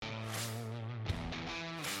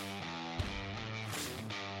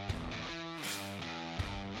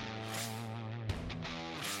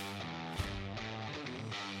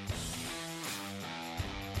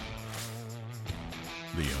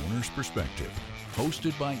The Owner's Perspective,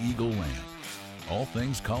 hosted by Eagle Land. All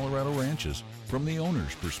things Colorado ranches from the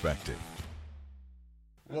owner's perspective.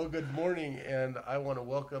 Well, good morning, and I want to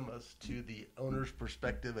welcome us to the Owner's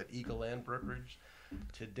Perspective at Eagle Land Brokerage.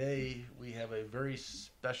 Today, we have a very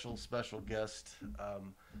special guest.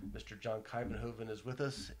 Mr. John Kuyvenhoven is with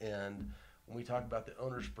us, and when we talk about the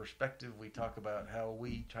owner's perspective, we talk about how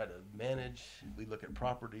we try to manage. We look at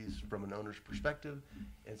properties from an owner's perspective,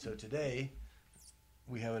 and so today,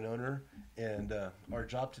 we have an owner, and our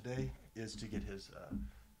job today is to get his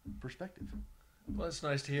perspective. Well, it's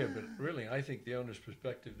nice to hear, but really, I think the owner's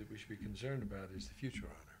perspective that we should be concerned about is the future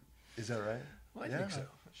owner. Is that right? Well, I think so.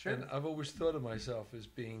 Sure. And I've always thought of myself as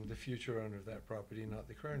being the future owner of that property, not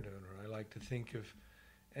the current owner. I like to think of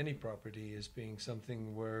any property as being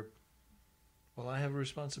something where, well, I have a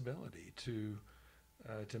responsibility to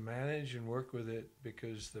manage and work with it,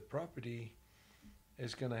 because the property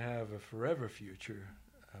is going to have a forever future.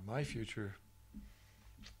 My future,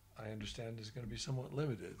 I understand, is going to be somewhat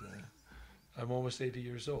limited. I'm almost 80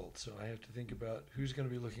 years old, so I have to think about who's going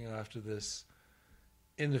to be looking after this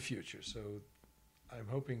in the future. So I'm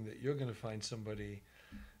hoping that you're going to find somebody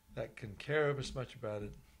that can care as much about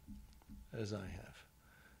it as I have.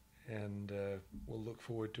 And we'll look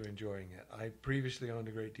forward to enjoying it. I previously owned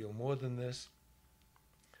a great deal more than this,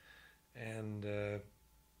 and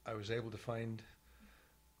I was able to find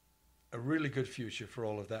a really good future for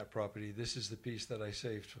all of that property. This is the piece that I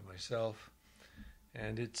saved for myself,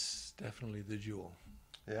 and it's definitely the jewel.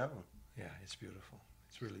 Yeah. Yeah, it's beautiful.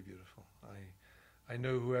 It's really beautiful. I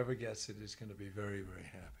know whoever gets it is going to be very, very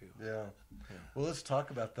happy with it. Yeah. Well, let's talk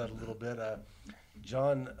about that a little bit.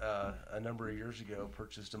 John, a number of years ago,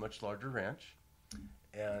 purchased a much larger ranch,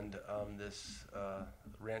 and this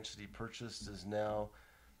ranch that he purchased is now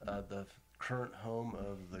the current home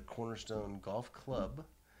of the Cornerstone Golf Club.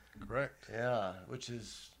 Correct. Yeah, which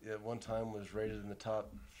is at one time was rated in the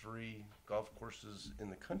top 3 golf courses in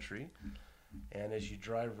the country. And as you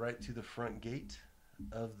drive right through the front gate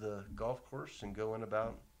of the golf course and go in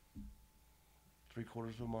about 3/4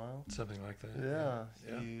 of a mile, Something like that.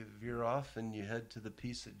 yeah. You veer off and you head to the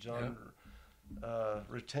piece that John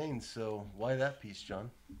retains. So why that piece,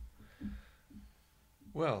 John?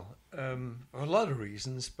 Well, a lot of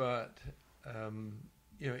reasons, but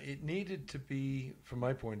it needed to be, from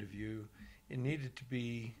my point of view, it needed to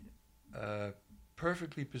be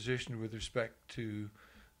perfectly positioned with respect to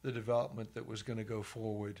the development that was going to go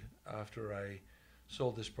forward after I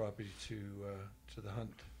sold this property to the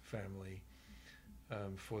Hunt family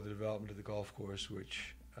for the development of the golf course,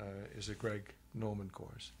 which is a Greg Norman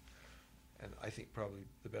course, and I think probably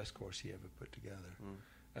the best course he ever put together.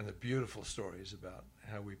 And the beautiful stories about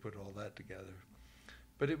how we put all that together.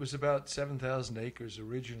 But it was about 7,000 acres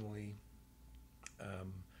originally.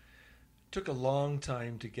 Took a long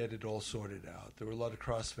time to get it all sorted out. There were a lot of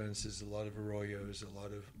cross fences, a lot of arroyos, a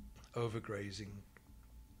lot of overgrazing.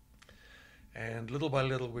 And little by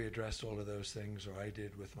little we addressed all of those things, or I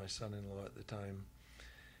did with my son-in-law at the time.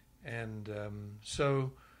 And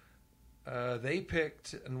so they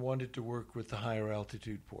picked and wanted to work with the higher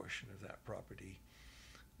altitude portion of that property.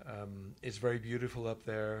 It's very beautiful up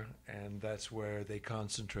there, and that's where they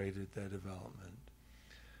concentrated their development.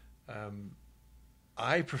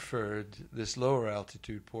 I preferred this lower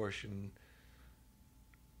altitude portion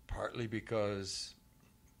partly because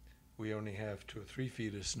we only have 2 or 3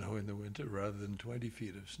 feet of snow in the winter rather than 20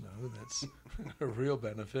 feet of snow. That's a real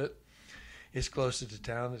benefit. It's closer to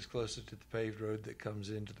town. It's closer to the paved road that comes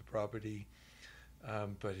into the property,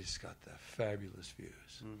 but it's got the fabulous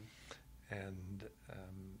views. And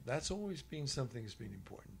that's always been something that's been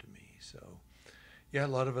important to me. So, yeah, a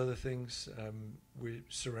lot of other things. We're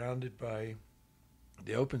surrounded by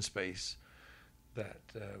the open space that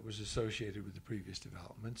was associated with the previous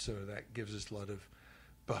development, so that gives us a lot of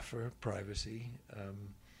buffer, privacy.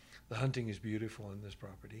 The hunting is beautiful on this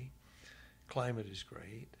property. Climate is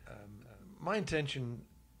great. My intention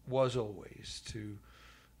was always to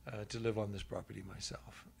live on this property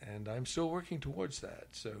myself, and I'm still working towards that.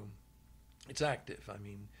 So it's active. I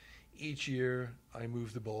mean, each year I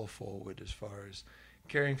move the ball forward as far as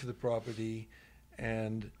caring for the property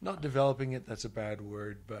and not developing it, that's a bad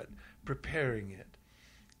word, but preparing it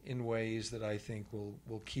in ways that I think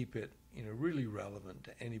will keep it, really relevant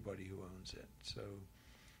to anybody who owns it. So,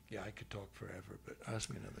 yeah, I could talk forever, but ask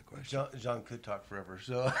me another question. John could talk forever,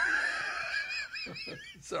 so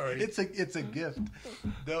sorry. It's a gift.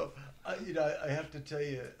 No, I have to tell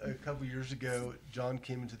you, a couple years ago, John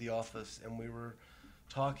came into the office and we were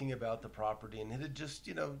talking about the property, and it had just,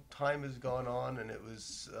 time has gone on, and it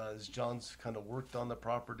was as John's kind of worked on the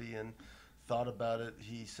property and thought about it,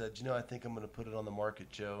 he said, I think I'm going to put it on the market,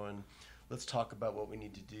 Joe, and let's talk about what we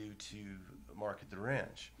need to do to market the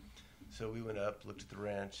ranch. So we went up, looked at the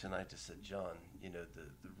ranch, and I just said, John, the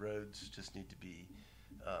roads just need to be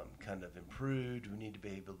kind of improved. We need to be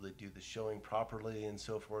able to do the showing properly and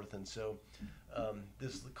so forth. And so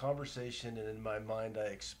this conversation, and in my mind, I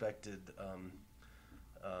expected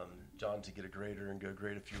John to get a grader and go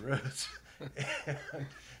grade a few roads.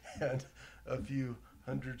 and a few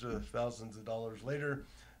hundreds of thousands of dollars later,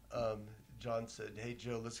 John said, hey,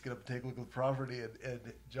 Joe, let's get up and take a look at the property. And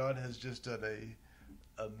John has just done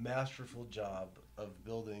a masterful job of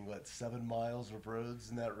building, 7 miles of roads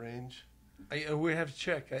in that range? We have to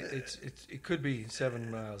check. It could be 7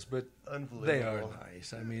 miles, but they are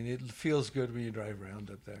nice. I mean, it feels good when you drive around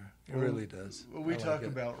up there. It really does. Well, we talk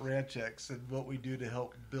about Ranchex and what we do to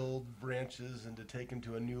help build branches and to take them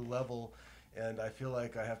to a new level. And I feel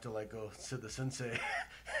like I have to go to the sensei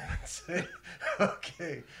and say,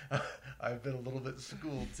 okay, I've been a little bit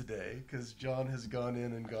schooled today, because John has gone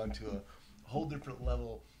in and gone to a whole different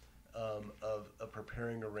level of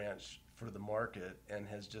preparing a ranch for the market, and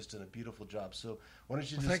has just done a beautiful job. So why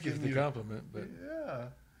don't you just thank you for the compliment. But yeah,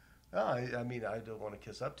 no, I mean, I don't want to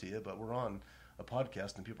kiss up to you, but we're on a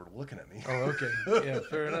podcast and people are looking at me. Oh, okay. Yeah,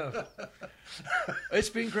 fair enough. It's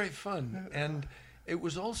been great fun, and it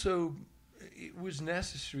was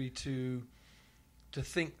necessary to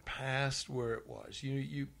think past where it was.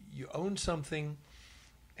 You own something,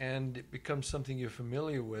 and it becomes something you're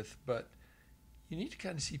familiar with, but you need to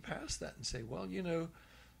kind of see past that and say, well,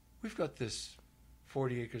 we've got this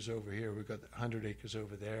 40 acres over here, we've got 100 acres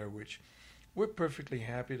over there, which we're perfectly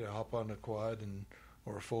happy to hop on a quad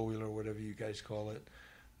or a four-wheeler, or whatever you guys call it,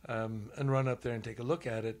 and run up there and take a look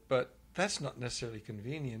at it. But that's not necessarily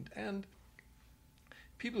convenient. And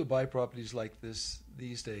people who buy properties like this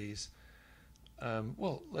these days,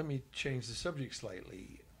 well, let me change the subject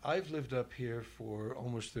slightly. I've lived up here for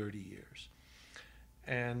almost 30 years,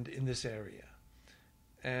 and in this area.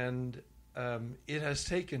 And it has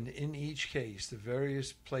taken, in each case, the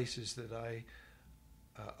various places that I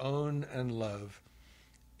own and love,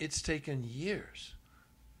 it's taken years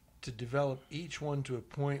to develop each one to a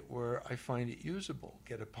point where I find it usable.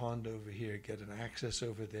 Get a pond over here, get an access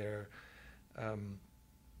over there.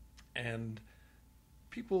 And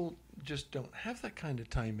people just don't have that kind of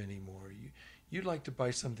time anymore. You'd like to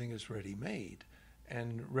buy something that's ready-made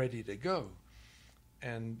and ready to go.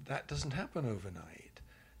 And that doesn't happen overnight.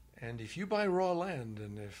 And if you buy raw land,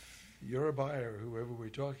 and if you're a buyer, whoever we're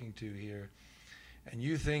talking to here, and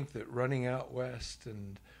you think that running out west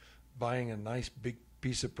and buying a nice big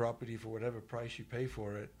piece of property for whatever price you pay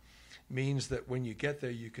for it means that when you get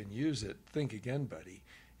there you can use it, think again, buddy.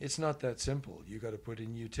 It's not that simple. You've got to put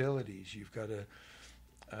in utilities. You've got to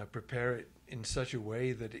prepare it in such a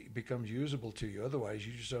way that it becomes usable to you. Otherwise,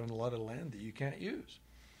 you just own a lot of land that you can't use.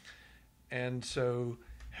 And so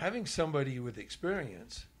having somebody with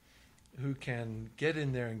experience who can get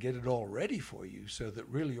in there and get it all ready for you, so that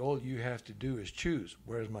really all you have to do is choose,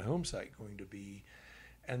 where's my home site going to be,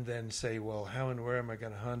 and then say, well, how and where am I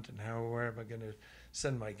going to hunt, and where am I going to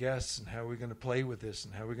send my guests, and how are we going to play with this,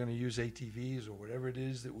 and how are we going to use ATVs or whatever it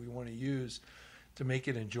is that we want to use to make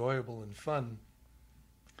it enjoyable and fun.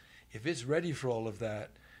 If it's ready for all of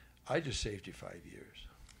that, I just saved you 5 years.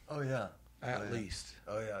 Oh, yeah. At least.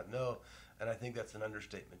 Oh, yeah. No, and I think that's an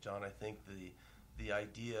understatement, John. I think the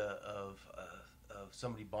idea of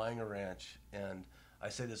somebody buying a ranch, and I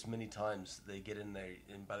say this many times, they get in there,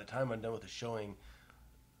 and by the time I'm done with the showing,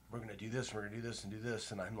 we're going to do this, we're going to do this, and do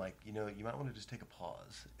this, and I'm like, you might want to just take a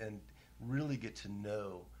pause and really get to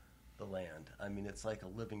know the land. I mean, it's like a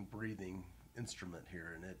living, breathing instrument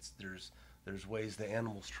here, and there's ways the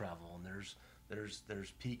animals travel, and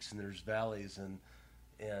there's peaks and there's valleys, and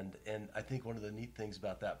I think one of the neat things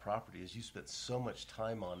about that property is you spent so much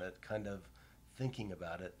time on it, kind of thinking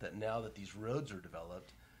about it, that now that these roads are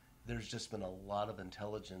developed, there's just been a lot of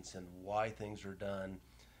intelligence in why things are done.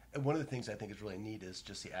 And one of the things I think is really neat is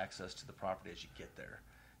just the access to the property as you get there.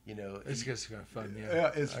 It's just kind of fun.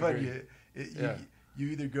 Yeah, it's fun. You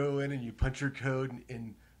either go in and you punch your code,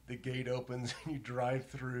 and the gate opens, and you drive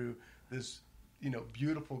through this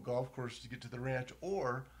beautiful golf course to get to the ranch,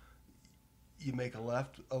 or you make a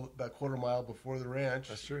left about a quarter mile before the ranch.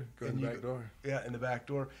 That's true. Go in the back door. Yeah, in the back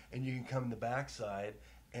door, and you can come in the backside,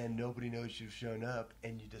 and nobody knows you've shown up,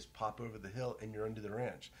 and you just pop over the hill, and you're into the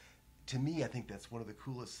ranch. To me, I think that's one of the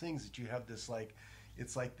coolest things, that you have this,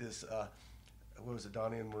 it's like this, what was it,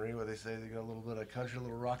 Donnie and Marie, where they say they got a little bit of country, a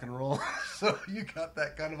little rock and roll. So you got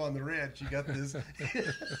that kind of on the ranch. You got this,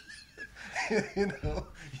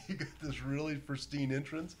 you got this really pristine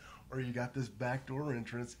entrance, or you got this back door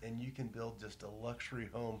entrance, and you can build just a luxury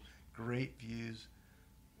home, great views,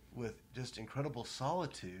 with just incredible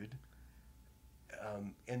solitude.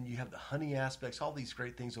 And you have the hunting aspects, all these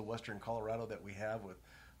great things of Western Colorado that we have with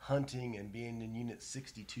hunting and being in Unit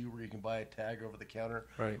 62 where you can buy a tag over the counter.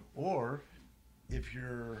 Right. Or if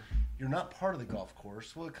you're not part of the golf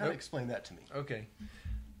course, well, kind of explain that to me. Okay.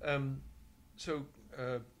 So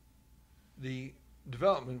the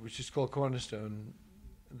development, which is called Cornerstone,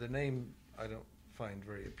 the name I don't find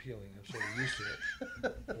very appealing. I'm sort of used to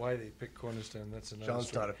it. Why they picked Cornerstone, that's another John's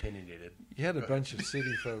story. not opinionated. You had a bunch of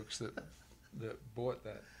city folks that bought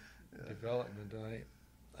that development, and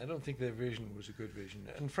I don't think their vision was a good vision.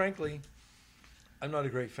 And frankly, I'm not a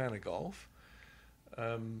great fan of golf,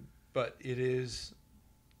 but it's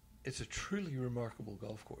a truly remarkable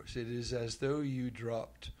golf course. It is as though you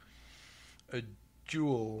dropped a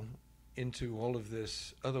jewel into all of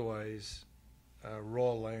this otherwise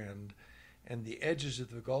raw land, and the edges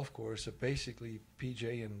of the golf course are basically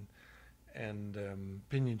PJ and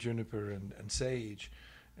pinyon juniper and sage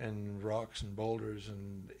and rocks and boulders,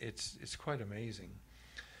 and it's quite amazing.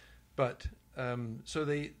 But so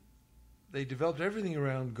they developed everything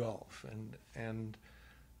around golf, and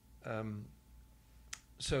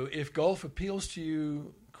so if golf appeals to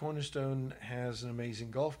you, Cornerstone has an amazing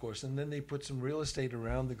golf course. And then they put some real estate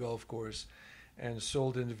around the golf course and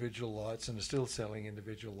sold individual lots and are still selling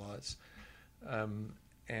individual lots.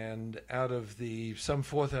 And out of the some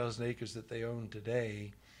 4,000 acres that they own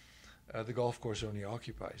today, the golf course only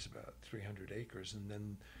occupies about 300 acres. And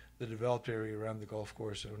then the developed area around the golf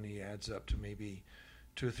course only adds up to maybe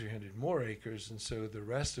 200 or 300 more acres. And so the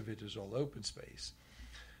rest of it is all open space.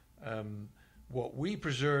 What we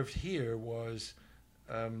preserved here was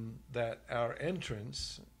that our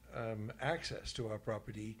entrance, access to our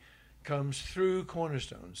property, comes through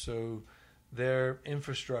Cornerstone. So their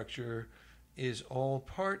infrastructure is all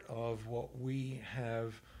part of what we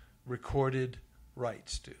have recorded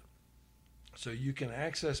rights to. So you can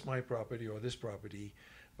access my property or this property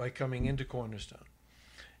by coming into Cornerstone.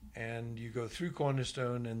 And you go through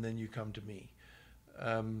Cornerstone and then you come to me.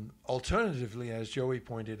 Alternatively, as Joey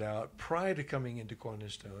pointed out, prior to coming into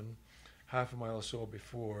Cornerstone, half a mile or so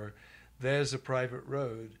before, there's a private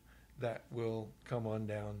road that will come on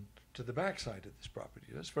down to the backside of this property.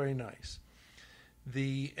 That's very nice.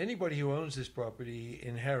 Anybody who owns this property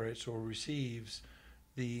inherits or receives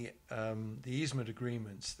the easement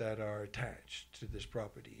agreements that are attached to this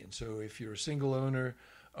property. And so if you're a single owner,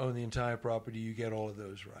 own the entire property, you get all of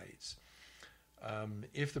those rights.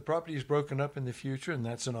 If the property is broken up in the future, and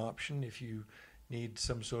that's an option, if you need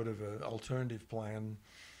some sort of an alternative plan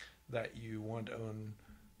that you want to own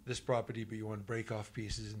this property but you want to break off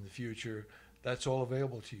pieces in the future, that's all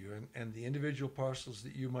available to you. And the individual parcels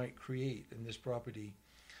that you might create in this property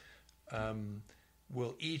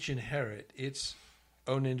will each inherit its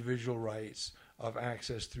own individual rights of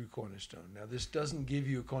access through Cornerstone. Now, this doesn't give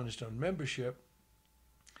you a Cornerstone membership,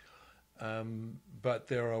 but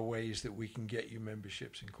there are ways that we can get you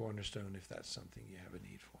memberships in Cornerstone if that's something you have a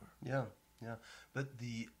need for. Yeah. But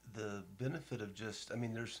the benefit of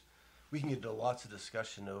we can get into lots of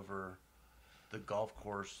discussion over the golf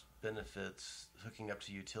course benefits, hooking up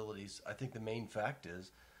to utilities. I think the main fact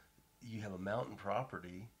is you have a mountain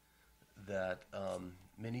property that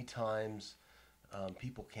many times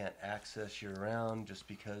people can't access year-round just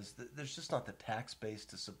because there's just not the tax base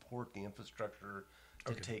to support the infrastructure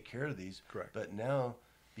to take care of these. Correct. But now,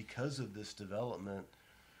 because of this development,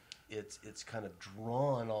 it's kind of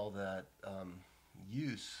drawn all that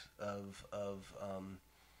use of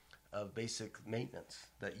basic maintenance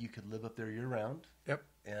that you could live up there year-round. Yep.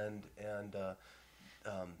 And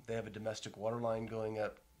they have a domestic water line going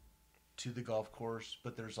up to the golf course,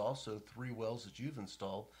 but there's also 3 wells that you've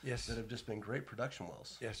installed Yes. that have just been great production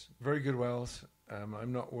wells. Yes, very good wells.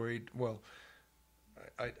 I'm not worried. Well,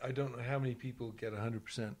 I don't know how many people get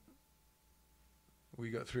 100%.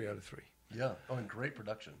 We got 3 out of 3. Yeah. Oh, and great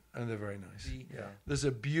production. And they're very nice. Yeah. There's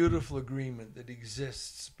a beautiful agreement that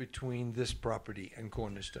exists between this property and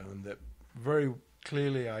Cornerstone that very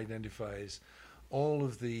clearly identifies all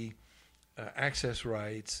of the access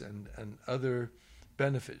rights and other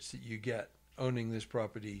benefits that you get owning this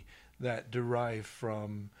property that derive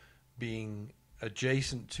from being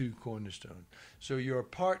adjacent to Cornerstone. So you're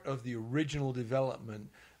part of the original development,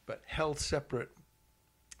 but held separate.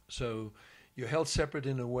 So you're held separate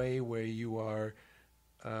in a way where you are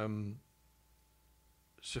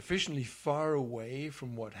sufficiently far away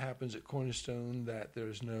from what happens at Cornerstone that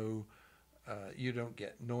there's no, you don't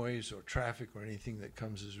get noise or traffic or anything that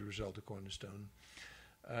comes as a result of Cornerstone.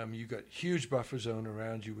 You've got huge buffer zone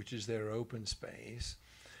around you, which is their open space.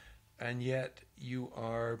 and yet you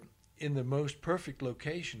are in the most perfect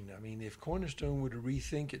location. I mean, if Cornerstone were to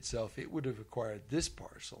rethink itself, it would have acquired this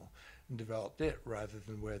parcel and developed it rather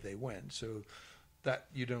than where they went. So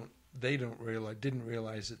that didn't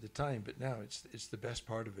realize at the time, but now it's the best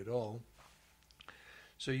part of it all.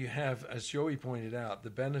 So you have, as Joey pointed out, the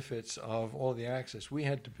benefits of all the access. We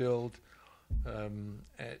had to build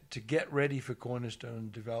to get ready for Cornerstone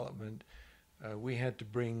development. We had to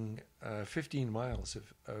bring 15 miles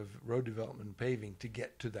of road development and paving to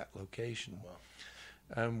get to that location.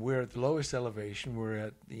 Wow. We're at the lowest elevation. We're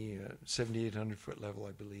at the 7,800 foot level,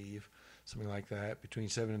 I believe, something like that, between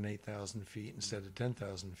 7,000 and 8,000 feet instead of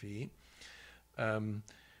 10,000 feet.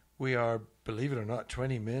 We are, believe it or not,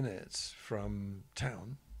 20 minutes from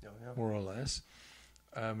town, more or less.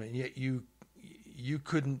 And yet you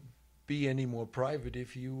couldn't be any more private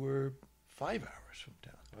if you were 5 hours from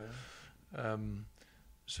town. Oh, yeah.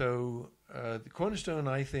 The Cornerstone,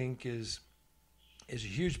 I think, is a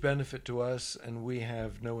huge benefit to us, and we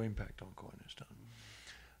have no impact on Cornerstone.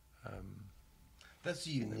 That's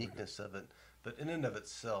the uniqueness of it. But in and of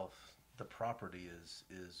itself, the property is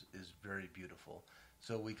very beautiful.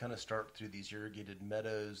 So we kind of start through these irrigated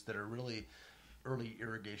meadows that are really early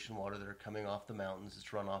irrigation water that are coming off the mountains. It's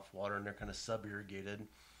runoff water, and they're kind of sub-irrigated.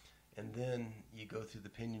 And then you go through the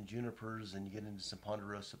pinyon junipers and you get into some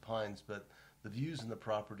ponderosa pines. But the views in the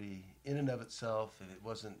property, in and of itself, if it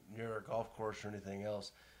wasn't near a golf course or anything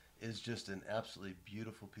else, is just an absolutely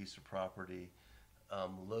beautiful piece of property,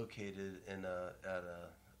 located in a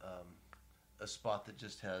spot that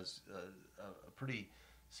just has a pretty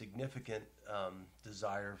significant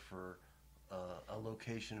desire for a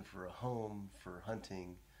location for a home, for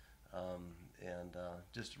hunting, and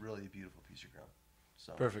just really a beautiful piece of ground.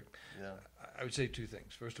 So, perfect. Yeah. I would say two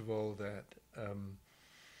things. First of all, that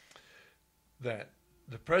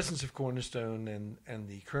the presence of Cornerstone and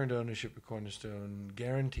the current ownership of Cornerstone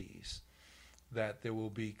guarantees that there will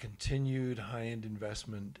be continued high-end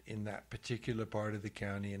investment in that particular part of the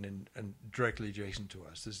county and directly adjacent to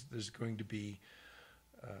us. There's going to be,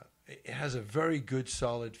 it has a very good,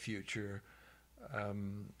 solid future,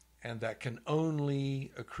 and that can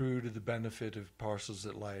only accrue to the benefit of parcels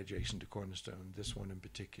that lie adjacent to Cornerstone, this one in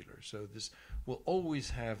particular. So this will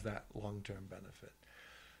always have that long-term benefit.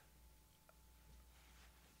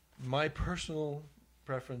 My personal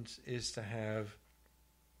preference is to have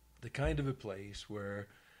the kind of a place where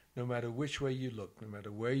no matter which way you look, no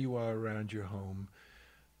matter where you are around your home,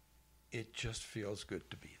 it just feels good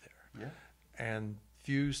to be there. Yeah. And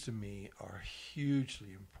views to me are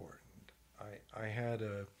hugely important. I had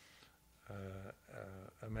a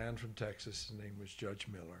man from Texas, his name was Judge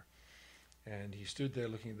Miller, and he stood there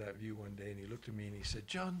looking at that view one day, and he looked at me and he said,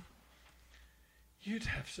 "John, you'd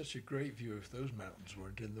have such a great view if those mountains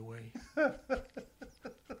weren't in the way."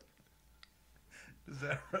 Is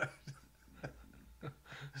that right?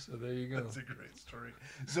 So there you go. That's a great story.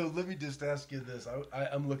 So let me just ask you this.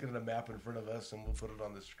 I'm looking at a map in front of us, and we'll put it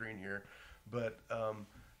on the screen here. But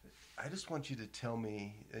I just want you to tell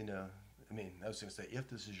me, I was going to say if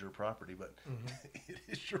this is your property, but it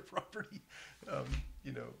is your property.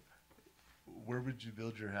 Where would you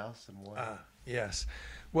build your house and why? Yes.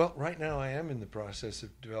 Well, right now I am in the process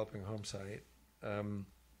of developing a home site. And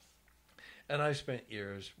I've spent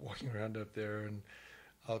years walking around up there, and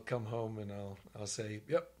I'll come home and I'll say,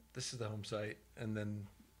 "Yep, this is the home site," and then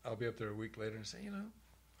I'll be up there a week later and say,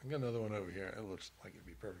 "I got another one over here. It looks like it'd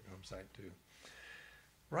be a perfect home site too."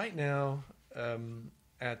 Right now,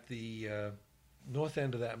 at the north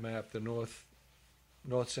end of that map, the north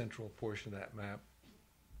central portion of that map,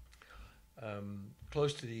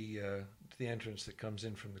 close to the entrance that comes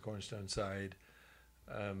in from the Cornerstone side,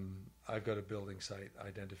 I've got a building site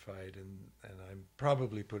identified, and I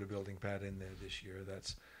probably put a building pad in there this year.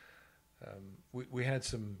 That's we had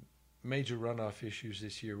some major runoff issues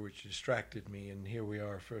this year, which distracted me, and here we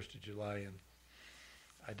are, 1st of July, and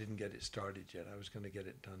I didn't get it started yet. I was going to get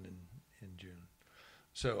it done in June.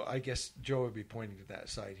 So I guess Joe would be pointing to that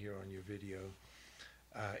site here on your video.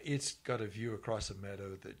 It's got a view across a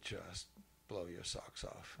meadow that just blow your socks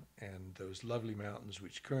off, and those lovely mountains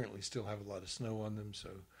which currently still have a lot of snow on them, so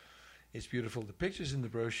it's beautiful. The pictures in the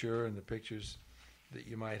brochure and the pictures that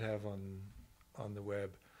you might have on the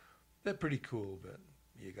web, they're pretty cool, but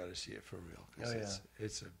you got to see it for real. Oh,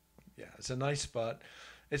 yeah. It's a nice spot.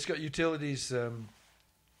 It's got utilities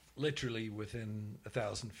literally within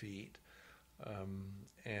 1,000 feet,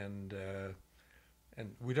 and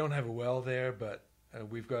we don't have a well there, but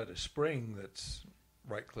we've got a spring that's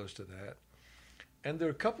right close to that. And there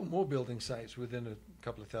are a couple more building sites within a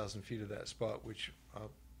couple of 1,000 feet of that spot, which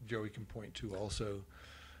Joey can point to also.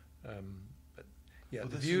 But Yeah, Well,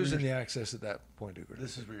 the this is views where and the access at that point are great.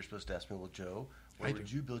 This is where you're supposed to ask me, well, Joe, where I would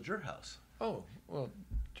do. you build your house? Oh, well,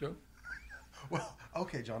 Joe? Well,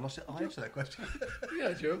 okay, John, I'll answer that question.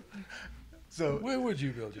 Yeah, Joe. So Where would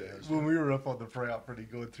you build your house? when we were up on the property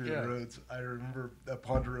going through Yeah. the roads, I remember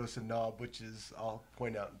Ponderosa Knob, which is, I'll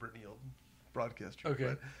point out, in Brittany will broadcast you.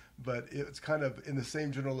 Okay. But it's kind of in the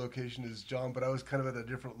same general location as John, but I was kind of at a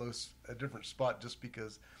different spot just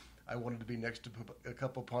because I wanted to be next to a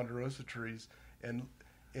couple Ponderosa trees, and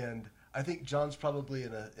I think John's probably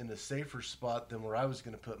in a safer spot than where I was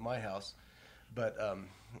going to put my house, but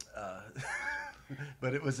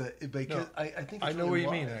but it was because I think it's I know really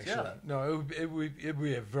what you mean, wise. actually. Yeah. No, it would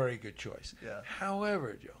be a very good choice. Yeah.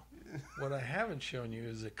 However, Joe, what I haven't shown you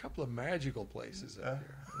is a couple of magical places up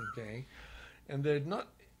here, okay? And they're not,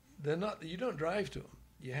 you don't drive to them.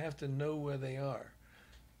 You have to know where they are.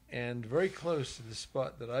 And very close to the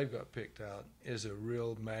spot that I've got picked out is a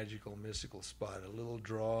real magical, mystical spot, a little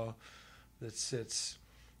draw that sits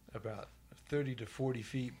about 30 to 40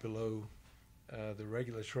 feet below the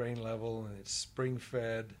regular terrain level, and it's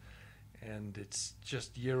spring-fed, and it's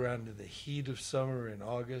just year-round in the heat of summer in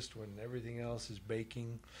August when everything else is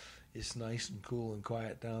baking. It's nice and cool and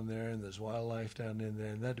quiet down there, and there's wildlife down in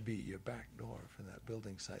there, and that'd be your back door for that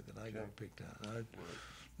building site that I got picked out. I'm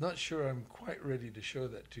not sure I'm quite ready to show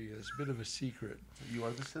that to you. It's a bit of a secret. You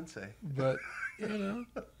are the sensei. But,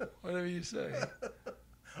 whatever you say.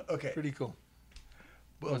 Okay. Pretty cool.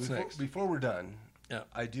 Well, What's next? before we're done, Yeah.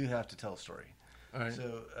 I do have to tell a story. All right.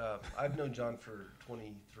 So I've known John for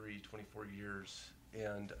 23, 24 years,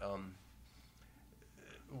 and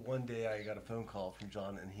one day I got a phone call from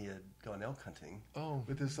John, and he had gone elk hunting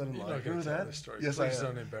with his son-in-law. You're not Remember gonna tell that? this story. Yes, Please I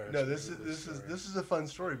am. don't embarrass No, me this with is story. this is a fun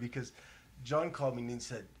story because John called me and he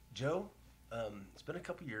said, "Joe, it's been a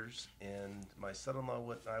couple years, and my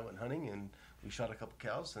son-in-law and I went hunting, and we shot a couple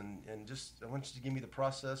cows, and just I want you to give me the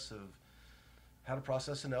process of how to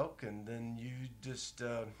process an elk, and then you just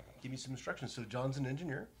give me some instructions." So John's an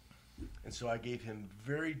engineer, and so I gave him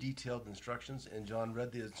very detailed instructions, and John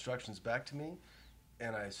read the instructions back to me,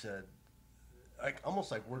 and I said, almost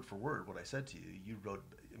like word for word what I said to you. You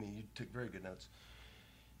took very good notes.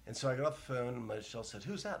 And so I got off the phone, and Michelle said,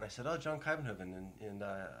 "Who's that?" And I said, "Oh, John Kuyvenhoven." And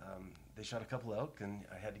they shot a couple elk, and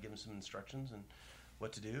I had to give him some instructions and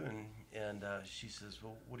what to do. And she says,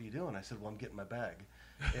 "Well, what are you doing?" I said, "Well, I'm getting my bag."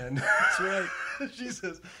 And that's right. She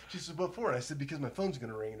says, "What for?" And I said, "Because my phone's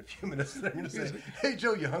going to ring in a few minutes. And they're going to say, 'Hey,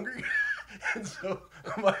 Joe, you hungry?'" And so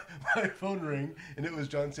my phone rang, and it was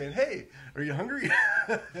John saying, "Hey, are you hungry?"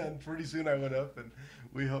 And pretty soon I went up, and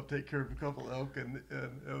we helped take care of a couple elk, and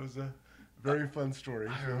it was a very fun story.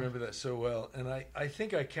 I remember that so well, and I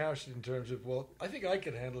think I couched it in terms of, well, I think I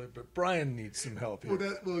can handle it, but Brian needs some help here.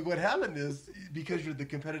 Well, what happened is, because you're the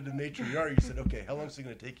competitive nature you are, you said, "Okay, how long is it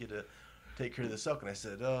going to take you to take care of this elk?" And I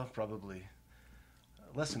said, "Probably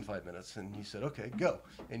less than 5 minutes." And you said, "Okay, go."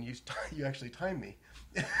 And you actually timed me.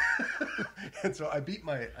 And so I beat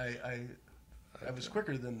I was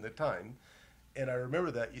quicker than the time. And I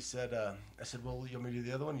remember that you said, I said, "Well, you want me to do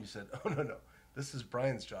the other one?" You said, "Oh, no. This is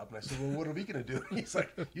Brian's job." And I said, "Well, what are we going to do?" And he's like,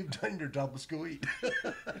 "You've done your job. Let's go eat."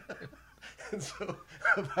 And so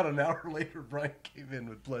about an hour later, Brian came in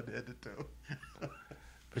with blood head to toe.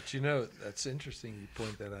 But that's interesting you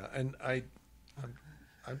point that out. And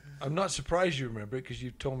I'm not surprised you remember it because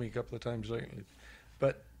you told me a couple of times lately.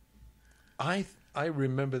 But I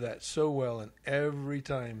remember that so well, and every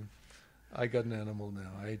time I got an animal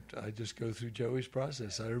now, I just go through Joey's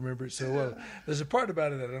process. I remember it so well. There's a part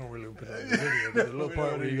about it that I don't really put on the video, but the little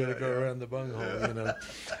part where you got to go around the bunghole,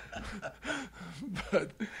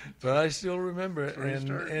 But I still remember it,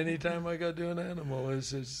 and anytime I got to an animal,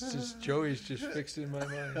 it's just Joey's just fixed in my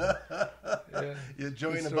mind. Yeah,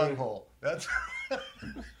 Joey in a bunghole. That's.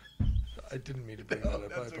 I didn't mean to bring that up. I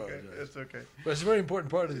apologize. Okay. It's okay. But it's a very important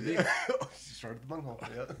part of the deal. You started the bunghole.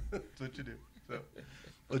 Yeah, that's what you do. So,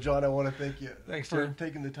 well, John, I want to thank you for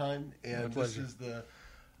taking the time. And this is the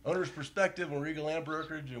Owner's Perspective on Regal Land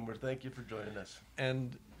Brokerage, and we thank you for joining us.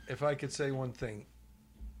 And if I could say one thing,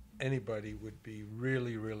 anybody would be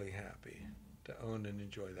really, really happy to own and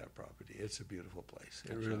enjoy that property. It's a beautiful place.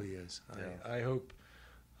 It really is. Yeah. I hope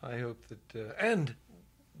that, and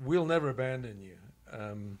we'll never abandon you.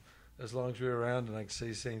 As long as we're around, and I can say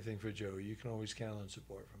the same thing for Joe, you can always count on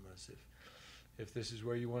support from us. If this is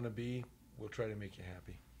where you want to be, we'll try to make you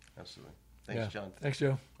happy. Absolutely. Thanks, John. Thanks,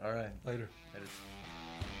 Joe. All right. Later.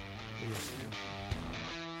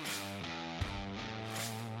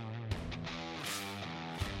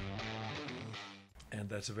 And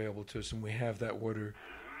that's available to us, and we have that water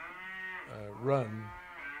run.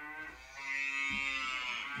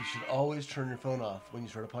 You should always turn your phone off when you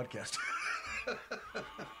start a podcast.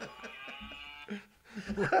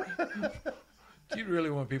 Do you really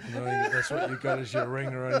want people knowing that that's what you got as your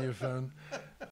ringer on your phone?